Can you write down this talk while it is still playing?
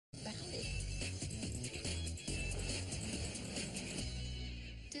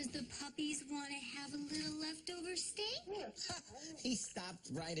leftover steak? He stopped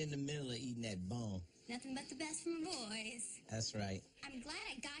right in the middle of eating that bone. Nothing but the best from the boys. That's right. I'm glad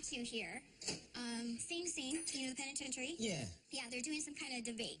I got you here. Same scene, you know, the penitentiary? Yeah. Yeah, they're doing some kind of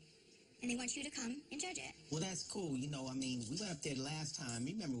debate. And they want you to come and judge it. Well, that's cool. You know, I mean, we went up there the last time.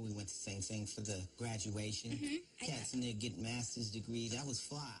 Remember we went to Sing Sing for the graduation? Mm-hmm. Cats in there getting master's degrees. That was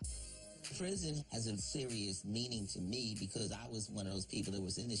fly. Prison has a serious meaning to me because I was one of those people that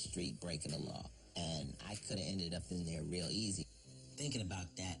was in the street breaking the law. And I could have ended up in there real easy. Thinking about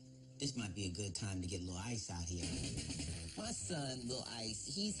that, this might be a good time to get Lil Ice out here. My son, Lil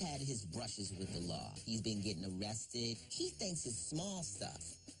Ice, he's had his brushes with the law. He's been getting arrested. He thinks it's small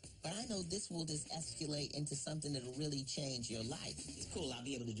stuff. But I know this will just escalate into something that'll really change your life. It's cool. I'll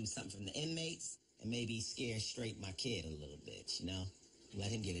be able to do something from the inmates and maybe scare straight my kid a little bit, you know?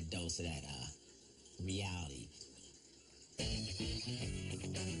 Let him get a dose of that reality.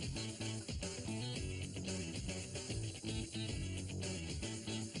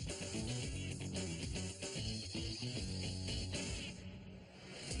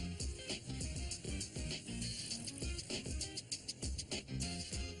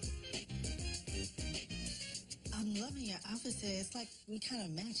 I'm loving your outfit today. It's like we kind of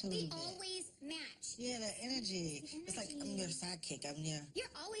match a little bit. We always match. Yeah, the energy. It's like I'm your sidekick.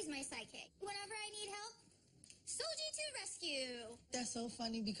 You're always my sidekick. Whenever I need help, Soji to rescue. That's so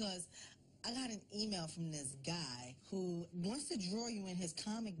funny because I got an email from this guy who wants to draw you in his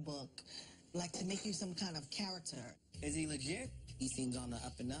comic book, like to make you some kind of character. Is he legit? He seems on the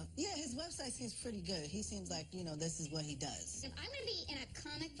up and up. Yeah, his website seems pretty good. He seems like, you know, this is what he does. If I'm going to be in a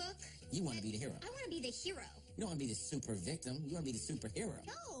comic book... You want to be the hero. I want to be the hero. You don't want to be the super victim. You want to be the superhero.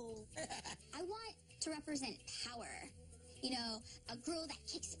 No. I want to represent power. You know, a girl that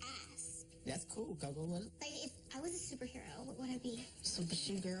kicks ass. That's cool, Coco. What? Like, if I was a superhero, what would I be? Super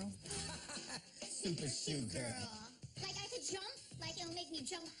shoe girl. Super shoe girl. Like, I could jump. Like, it'll make me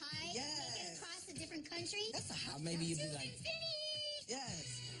jump high. Yes. Make it across a different country. That's a hot Maybe you'd To be like infinity.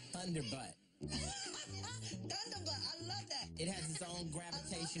 Yes. Thunderbutt. Thunderbutt, I love that. It has its own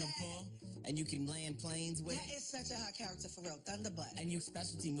gravitational pull, and you can land planes with That it. is such a hot character for real. Thunderbutt. And your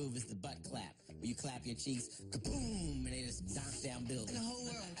specialty move is the butt clap, where you clap your cheeks, kaboom, and they just knock down In buildings. the whole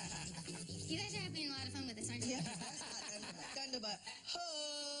world. You guys are having a lot of fun with this, aren't you? Yeah, that's hot. Thunderbutt. Ho!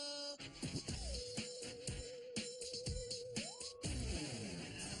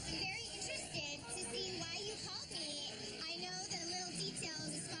 I'm very interested to see why you called me. I know the little details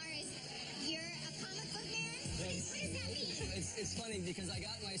as far as you're a comic book man. What does that mean? It's funny because I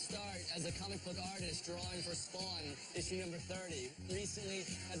got my start as a comic book artist drawing for Spawn, issue number 30. Recently,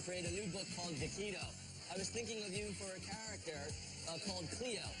 I've created a new book called Dikito. I was thinking of you for a character called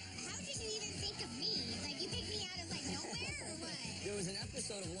Cleo. How did you even think of me? Like, you picked me out of, like, nowhere or what? There was an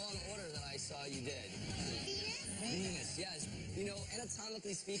episode of Law and Order that I saw you did. Venus? Venus, yes. You know,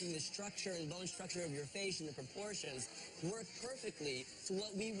 anatomically speaking, the structure and bone structure of your face and the proportions work perfectly to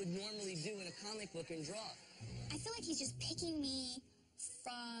what we would normally do in a comic book and draw. I feel like he's just picking me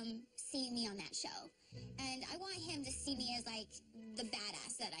from seeing me on that show. And I want him to see me as, like, the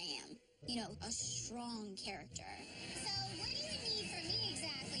badass that I am. You know, a strong character. So what do you need from me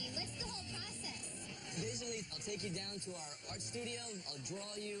exactly? What's the whole process? Basically, I'll take you down to our art studio. I'll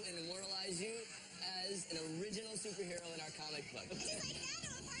draw you and immortalize you as an original superhero in our comic book. Just like that,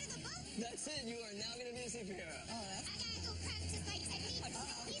 I'm a part of the book? That's it. You are now going to be a superhero. I gotta go practice my technique. He's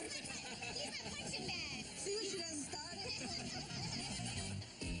my punching bag. See what you done started?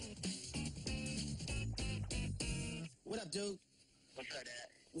 What up, dude? What's up,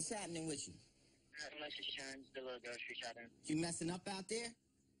 Dad? What's happening with you? Not much is chilling, just a little grocery shopping. You messing up out there?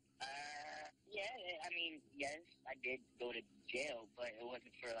 Yeah, I mean, yes, I did go to jail, but it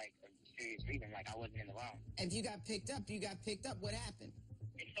wasn't for, like, a serious reason. Like, I wasn't in the wrong. If you got picked up, you got picked up. What happened?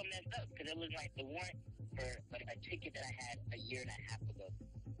 It's so messed up, because it was, like, the warrant for, like, a ticket that I had a year and a half ago.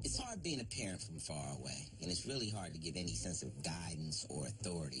 It's hard being a parent from far away, and it's really hard to give any sense of guidance or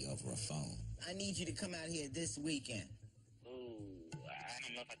authority over a phone. I need you to come out here this weekend. Ooh, I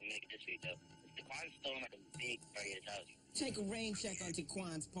don't know if I can make it this week, though. Daquan's throwing, like, a big party at his house. Take a rain check on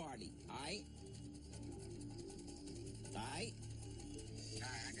Taquan's party, all right? All right? All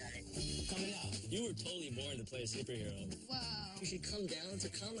right, I got it. Coming up. You were totally born to play a superhero. Whoa. You should come down to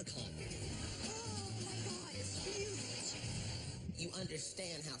Comic-Con. Oh my God, it's huge. You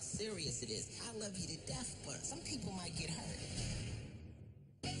understand how serious it is. I love you to death, but some people might get hurt.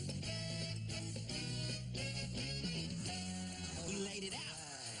 We laid it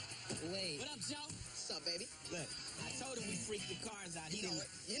out. Wait. What up, Joe? What's up, baby? Look, I told him we freaked the cars out. He You know didn't.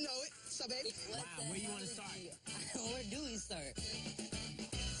 it. You know it. What's up, baby? Wow, where you want to start? Where do we start?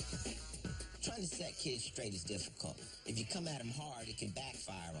 Trying to set kids straight is difficult. If you come at them hard, it can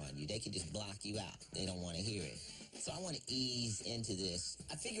backfire on you. They can just block you out. They don't want to hear it. So I want to ease into this.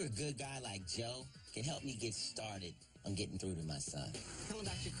 I figure a good guy like Joe can help me get started on getting through to my son. Tell him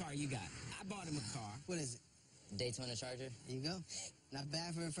about your car you got. I bought him a car. What is it? Daytona Charger. There you go. Not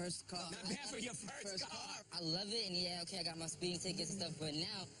bad for a first car. Not bad for your first car. I love it, and yeah, okay, I got my speeding tickets and stuff, but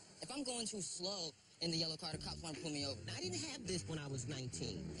now, if I'm going too slow in the yellow car, the cops want to pull me over. I didn't have this when I was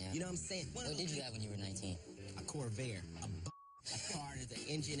 19. Yeah. You know what I'm saying? What did you have when you were 19? A Corvair. A car with an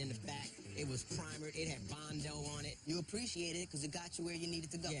engine in the back. It was primered. It had Bondo on it. You appreciate it because it got you where you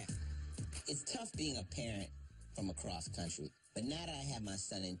needed to go. Yeah. It's tough being a parent from across country. But now that I have my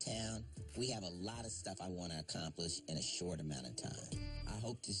son in town, we have a lot of stuff I want to accomplish in a short amount of time. I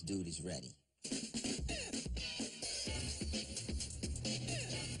hope this dude is ready.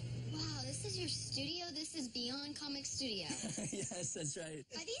 Wow, this is your studio? This is Beyond Comic Studio. Yes, that's right.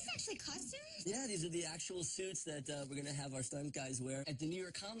 Are these actually costumes? Yeah, these are the actual suits that we're going to have our stunt guys wear at the New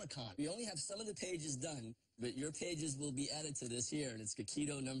York Comic Con. We only have some of the pages done, but your pages will be added to this here, and it's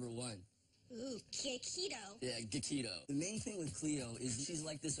Gekido #1. Ooh, keto. Yeah, Gekido. The main thing with Cleo is she's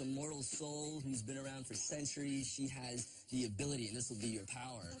like this immortal soul who's been around for centuries. She has the ability, and this will be your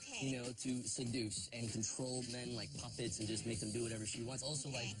power, Okay. to seduce and control men like puppets and just make them do whatever she wants. Also,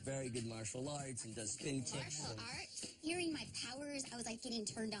 like, very good martial arts and does spin kicks. Martial art? Hearing my powers, I was like getting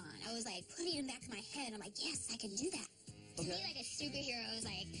turned on. I was like putting it in the back of my head. I'm like, yes, I can do that. To be like a superhero, I was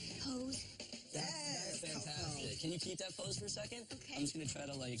like, pose. That's fantastic. Can you keep that pose for a second? Okay. I'm just going to try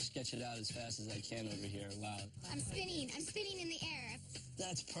to, like, sketch it out as fast as I can over here. Wow. I'm spinning in the air.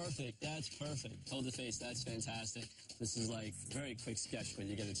 That's perfect. That's perfect. Hold the face. That's fantastic. This is, like, very quick sketch when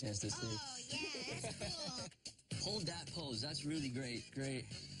you get a chance to see. Oh, yeah, that's cool. Hold that pose. That's really great. Great.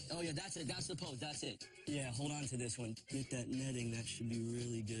 Oh, yeah, that's it. That's the pose. That's it. Yeah, hold on to this one. Get that netting. That should be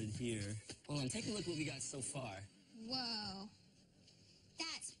really good here. Hold on. Take a look what we got so far. Whoa.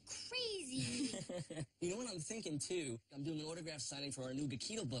 That's crazy. You know what I'm thinking, too? I'm doing an autograph signing for our new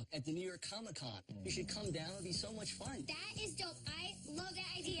Gekido book at the New York Comic Con. You should come down. It'd be so much fun. That is dope. I love that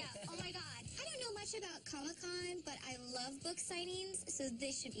idea. Oh, my God. I don't know much about Comic-Con, but I love book signings, so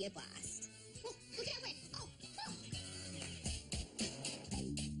this should be a blast. Oh, look at that way. Oh, oh.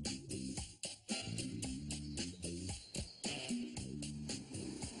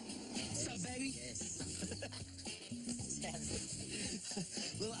 What's up, baby? Yes.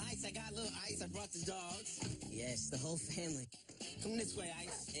 Little Ice, I got little Ice. I brought the dogs. Yes, the whole family. Come this way,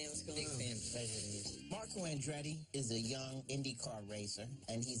 Ice. Hey, what's going Big on? fan. Pleasure to meet you. Marco Andretti is a young IndyCar racer,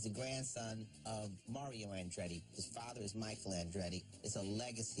 and he's the grandson of Mario Andretti. His father is Michael Andretti. It's a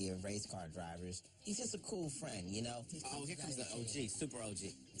legacy of race car drivers. He's just a cool friend, you know? Oh, here comes the OG, super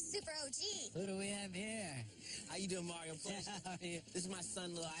OG. Super OG. Who do we have here? How you doing, Mario? Pleasure. How are you? This is my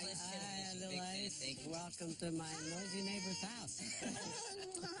son, Lil Ice. Hi, Little Ice. Welcome to my noisy neighbor's house.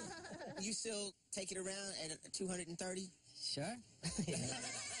 You still take it around at 230? Sure.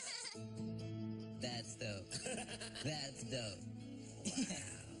 That's dope. That's dope.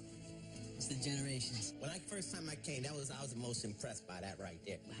 It's the generations. When first time I came, I was the most impressed by that right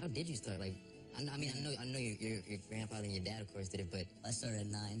there. How did you start? Like, I know your grandfather and your dad, of course, did it, but I started at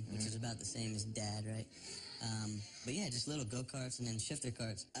 9, which is about the same as Dad, right? But yeah, just little go-karts and then shifter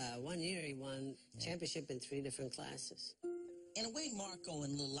carts. 1 year he won championship in 3 different classes. In a way, Marco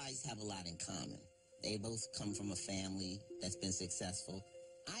and Lil Ice have a lot in common. They both come from a family that's been successful.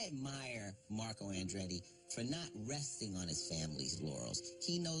 I admire Marco Andretti for not resting on his family's laurels.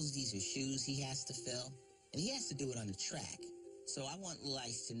 He knows these are shoes he has to fill, and he has to do it on the track. So I want Lil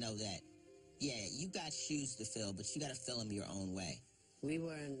Ice to know that, yeah, you got shoes to fill, but you got to fill them your own way. We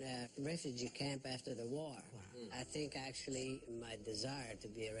were in a refugee camp after the war. Wow. I think actually my desire to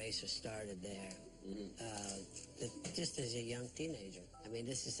be a racer started there. Just as a young teenager. I mean,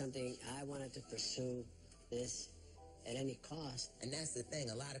 this is something I wanted to pursue this at any cost. And that's the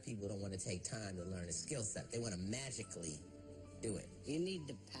thing. A lot of people don't want to take time to learn a skill set. They want to magically do it. You need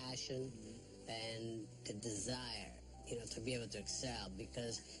the passion and the desire, to be able to excel,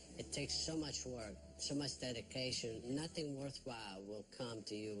 because it takes so much work, so much dedication. Nothing worthwhile will come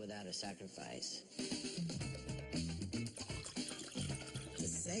to you without a sacrifice.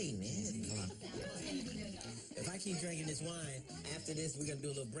 Just say, man. If I keep drinking this wine, after this, we're going to do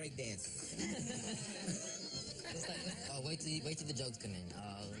a little break dance. wait till the jokes come in.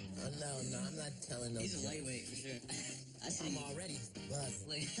 No, I'm not telling those. He's a lightweight for sure. I'm already buzzed.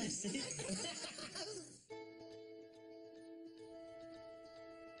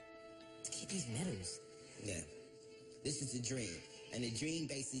 Get these medals. Yeah. This is a dream. And the dream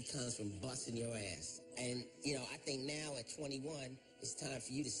basically comes from busting your ass. And, I think now at 21, it's time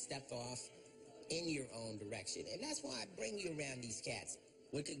for you to step off in your own direction. And that's why I bring you around these cats.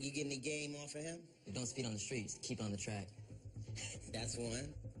 What, could you get any game off of him? Don't speed on the streets. Keep on the track. That's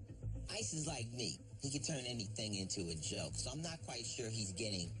one. Ice is like me. He can turn anything into a joke. So I'm not quite sure he's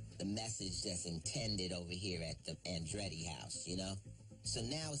getting the message that's intended over here at the Andretti house, you know? So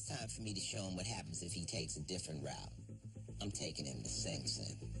now it's time for me to show him what happens if he takes a different route. I'm taking him to Sing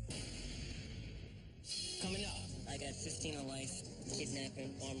Sing. Coming up, I got 15 on life,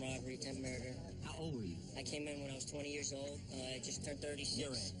 kidnapping, armed robbery, attempt murder. How old were you? I came in when I was 20 years old. I just turned 36.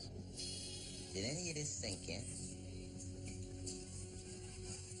 Your age. Did any of this sink in?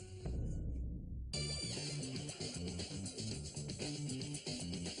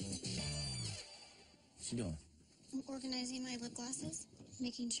 What you doing? I'm organizing my lip glosses,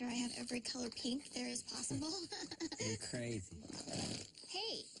 making sure I have every color pink there is possible. You're crazy.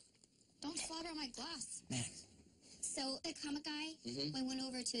 Hey, don't slaughter my gloss. Max. So the comic guy, I went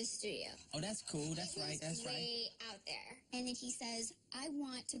over to his studio. Oh, that's cool. That's right. That's right. Way out there. And then he says, I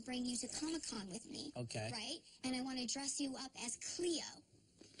want to bring you to Comic-Con with me. Okay. Right? And I want to dress you up as Cleo.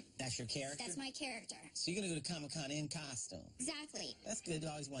 That's your character? That's my character. So you're going to go to Comic-Con in costume? Exactly. That's good. I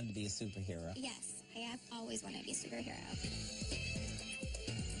always wanted to be a superhero. Yes, I have always wanted to be a superhero.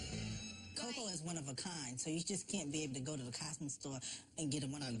 Coco is one of a kind, so you just can't be able to go to the costume store and get a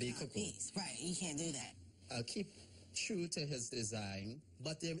one-of-a-kind piece. Right, you can't do that. I'll keep true to his design,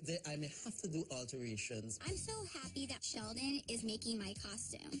 but I may have to do alterations. I'm so happy that Sheldon is making my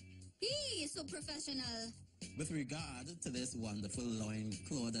costume. He is so professional. With regard to this wonderful loin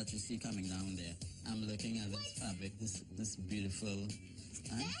cloth that you see coming down there, I'm looking at this fabric, this beautiful...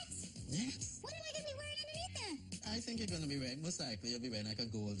 That? Yes. What am I going to be wearing underneath that? I think you're going to be wearing, most likely you'll be wearing like a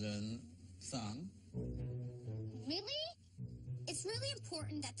golden thong. Really? It's really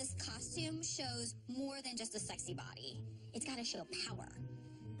important that this costume shows more than just a sexy body. It's got to show power.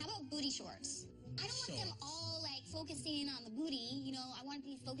 How about booty shorts? I don't want them all like focusing on the booty. You know, I want to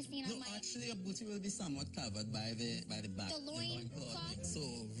be focusing on No, actually your booty will be somewhat covered by the back. The loin cloth? So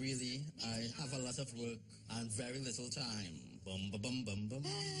really, I have a lot of work and very little time. Bum, bum, bum, bum, bum.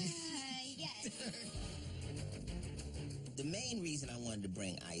 Yes. The main reason I wanted to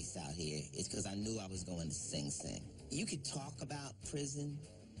bring Ice out here is because I knew I was going to Sing Sing. You could talk about prison,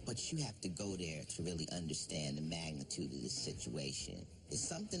 but you have to go there to really understand the magnitude of the situation. It's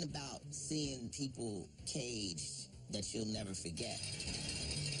something about seeing people caged that you'll never forget.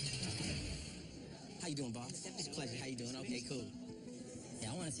 How you doing, boss? It's a pleasure. How you doing? Okay, cool.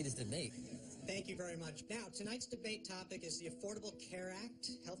 Yeah, I want to see this debate. Thank you very much. Now, tonight's debate topic is the Affordable Care Act,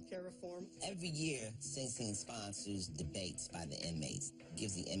 healthcare reform. Every year, Sing Sing sponsors debates by the inmates.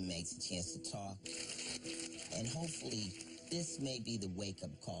 Gives the inmates a chance to talk. And hopefully, this may be the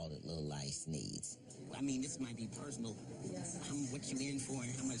wake-up call that Little Ice needs. I mean, this might be personal. What you in for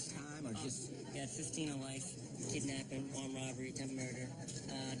and how much time, or just... Got 15 on life, kidnapping, armed robbery, attempt murder.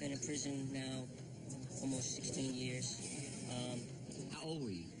 I've been in prison now almost 16 years. How old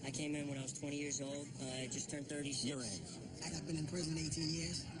were you? I came in when I was 20 years old. I just turned 36. Your age. I've been in prison 18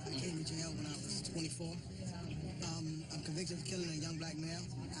 years. I came to jail when I was 24. I'm convicted of killing a young black male.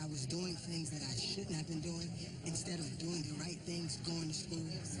 I was doing things that I shouldn't have been doing. Instead of doing the right things, going to school,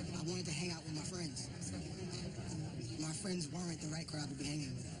 I wanted to hang out with my friends. My friends weren't the right crowd to be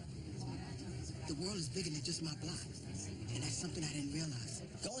hanging with. The world is bigger than just my block. And that's something I didn't realize.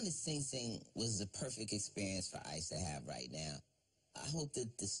 Going to Sing Sing was the perfect experience for Ice to have right now. I hope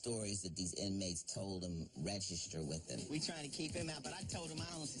that the stories that these inmates told him register with him. We trying to keep him out, but I told him I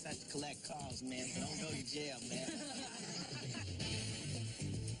don't have to collect calls, man, so don't go to jail, man.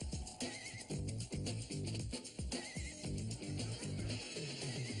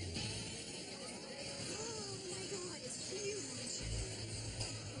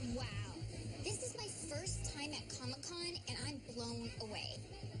 Wow. This is my first time at Comic-Con, and I'm blown away.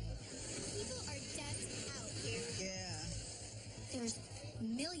 People are decked out here. Yeah. There's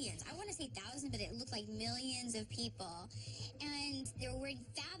millions. I want to say thousands, but it looked like millions of people. And they're wearing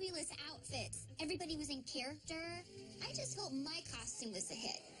fabulous outfits. Everybody was in character. I just hope my costume was a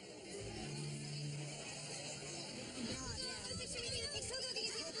hit.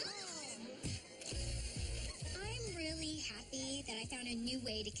 I'm really happy that I found a new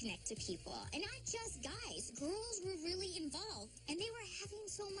way to connect to people. And not just guys. Girls were really involved. And they were having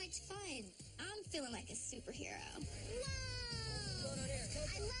so much fun. I'm feeling like a superhero. Whoa!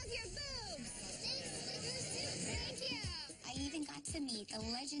 I love your boobs! Thank you! I even got to meet the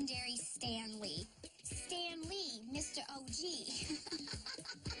legendary Stan Lee. Stan Lee, Mr. OG.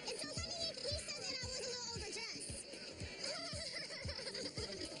 It's so funny he said that I was a little overdressed.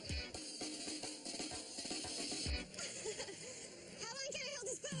 How long can I hold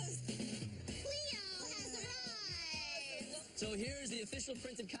this pose? Please! So here's the official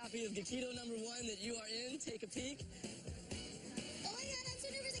printed copy of Gekido number 1 that you are in. Take a peek. Oh my god, I'm so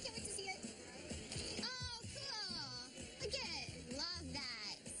nervous. I can't wait to see it. Oh, cool. Look at it. Love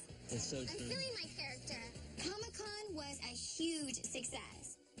that. It's so I'm true. feeling my character. Comic-Con was a huge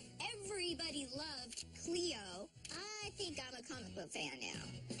success. Everybody loved Cleo. I think I'm a comic book fan now.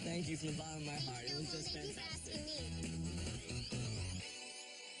 Thank you from the bottom of my heart. It was just Thank you for fantastic. asking me.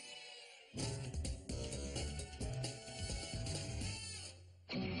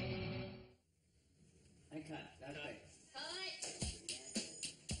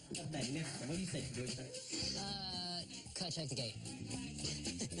 Magnificent. What do you say, producer? Cut, check the gate.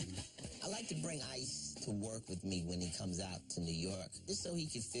 I like to bring Ice to work with me when he comes out to New York, just so he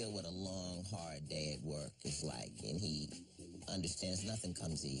can feel what a long, hard day at work is like, and he understands nothing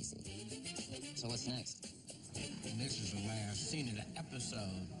comes easy. So what's next? This is the last scene of the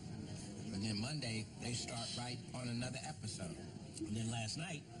episode. And then Monday, they start right on another episode. And then last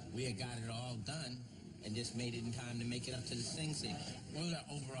night, we had got it all done and just made it in time to make it up to the Sing Sing. What was that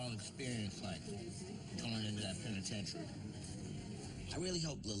overall experience like going into that penitentiary? I really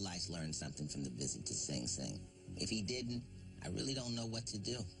hope Little Ice learned something from the visit to Sing Sing. If he didn't, I really don't know what to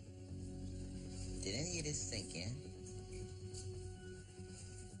do. Did any of this sink in?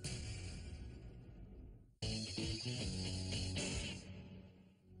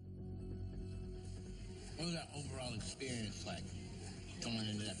 What was that overall experience like going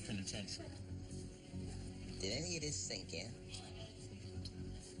into that penitentiary? Did any of this sink in?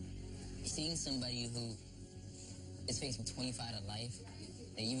 Seeing somebody who is facing 25 to life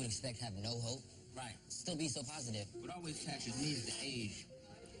that you would expect to have no hope, Right. still be so positive. What always catches me is the age.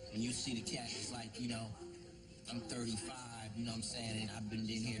 When you see the cat, it's like, you know, I'm 35, you know what I'm saying, and I've been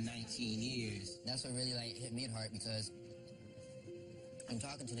in here 19 years. That's what really like hit me at heart, because I'm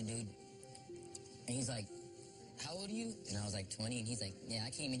talking to the dude and he's like, how old are you? And I was like 20, and he's like, yeah,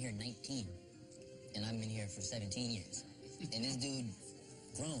 I came in here 19 and I've been here for 17 years. And this dude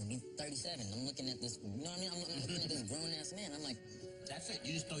grown, he's 37. I'm looking at this, you know what I mean? I'm looking at this grown ass man. I'm like, that's it.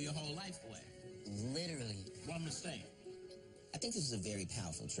 You just throw your whole life away. Literally. One mistake. I think this was a very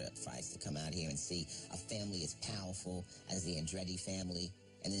powerful trip for Ice to come out here and see a family as powerful as the Andretti family,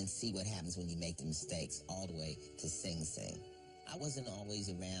 and then see what happens when you make the mistakes all the way to Sing Sing. I wasn't always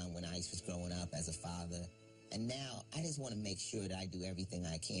around when Ice was growing up as a father, and now I just want to make sure that I do everything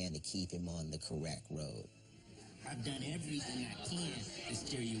I can to keep him on the correct road. I've done everything I can to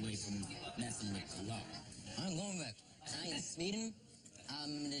steer you away from messing with the law. I'm going back. I ain't speeding.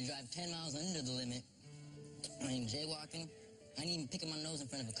 I'm going to drive 10 miles under the limit. I ain't jaywalking. I ain't even picking my nose in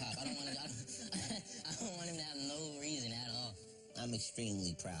front of a cop. I don't want to. I don't want him to have no reason at all. I'm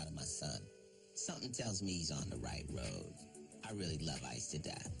extremely proud of my son. Something tells me he's on the right road. I really love Ice to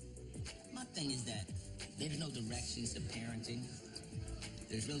death. My thing is that there's no directions to parenting.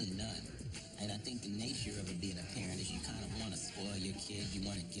 There's really none. And I think the nature of it being a parent is you kind of want to spoil your kid. You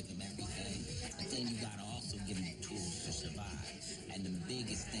want to give them everything. But then you got to also give them the tools to survive. And the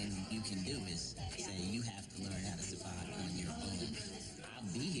biggest thing you can do is say you have to learn how to survive on your own. I'll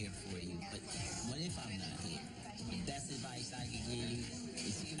be here for you, but what if I'm not here? The best advice I can give you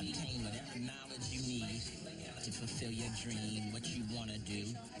is obtain whatever knowledge you need to fulfill your dream, what you want to do,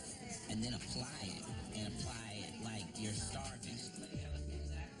 and then apply it. And apply it like you're starving.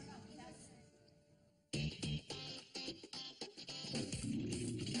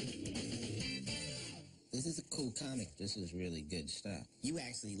 This is a cool comic. This is really good stuff. You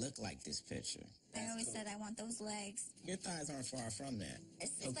actually look like this picture. I always said I want those legs. Your thighs aren't far from that.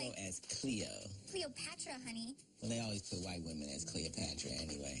 It's Coco like as Cleo. Cleopatra, honey. Well, they always put white women as Cleopatra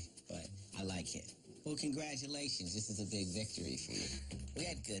anyway, but I like it. Well, congratulations. This is a big victory for you. We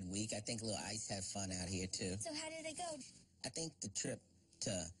had a good week. I think Little Ice had fun out here, too. So how did it go? I think the trip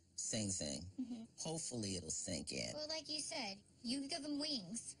to Sing Sing, hopefully it'll sink in. Well, like you said, you give them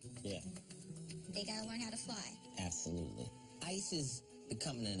wings. Yeah. They gotta learn how to fly. Absolutely. Ice is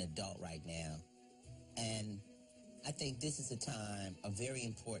becoming an adult right now, and I think this is a time, a very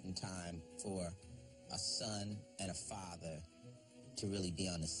important time for a son and a father to really be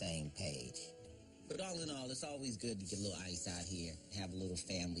on the same page. But all in all, it's always good to get a little Ice out here, have a little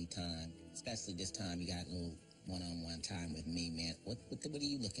family time, especially this time you got a little one-on-one time with me, man. What are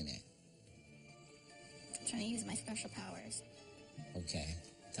you looking at? I'm trying to use my special powers. Okay,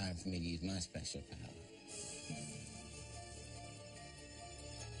 time for me to use my special power.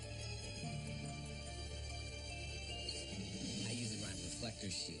 I use it my reflector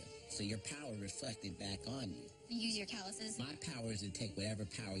shield, so your power reflected back on you. You use your calluses? My power is to take whatever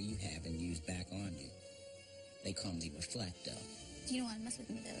power you have and use back on you. They call me Reflecto. You don't want to mess with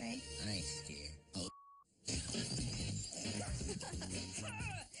me, though, right? I ain't scared. Oh.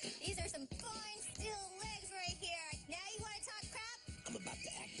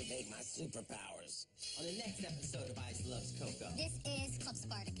 superpowers. On the next episode of Ice Loves Coco. This is Club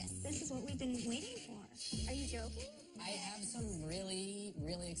Spartacus. This is what we've been waiting for. Are you joking? I have some really,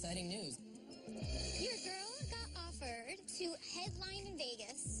 really exciting news. Your girl got offered to headline in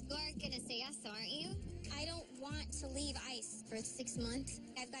Vegas. You are gonna say yes, aren't you? I don't want to leave ICE for 6 months.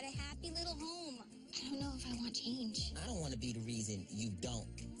 I've got a happy little home. I don't know if I want change. I don't want to be the reason you don't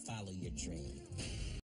follow your dream.